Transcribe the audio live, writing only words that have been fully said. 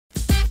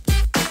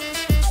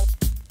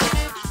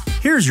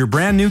Here's your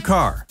brand new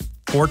car,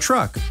 or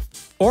truck,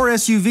 or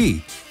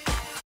SUV.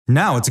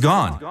 Now it's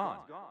gone.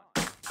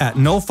 At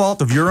no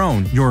fault of your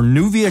own, your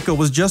new vehicle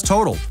was just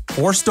totaled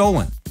or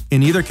stolen.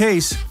 In either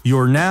case,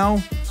 you're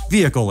now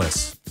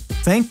vehicleless.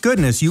 Thank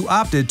goodness you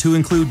opted to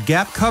include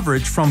GAP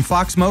coverage from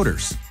Fox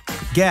Motors.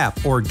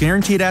 GAP, or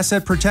Guaranteed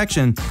Asset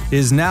Protection,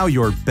 is now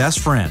your best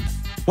friend.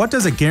 What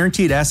does a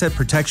Guaranteed Asset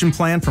Protection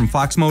Plan from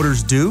Fox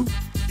Motors do?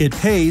 It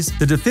pays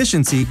the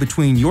deficiency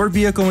between your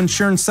vehicle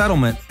insurance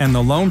settlement and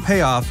the loan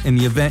payoff in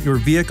the event your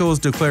vehicle is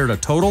declared a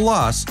total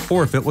loss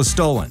or if it was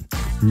stolen.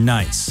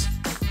 Nice.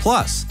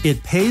 Plus,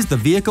 it pays the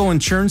vehicle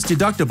insurance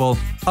deductible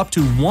up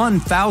to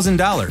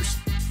 $1,000.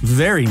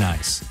 Very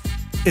nice.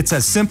 It's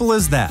as simple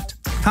as that.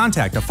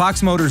 Contact a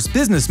Fox Motors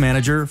business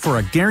manager for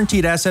a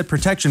Guaranteed Asset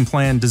Protection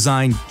Plan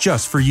designed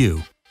just for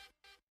you.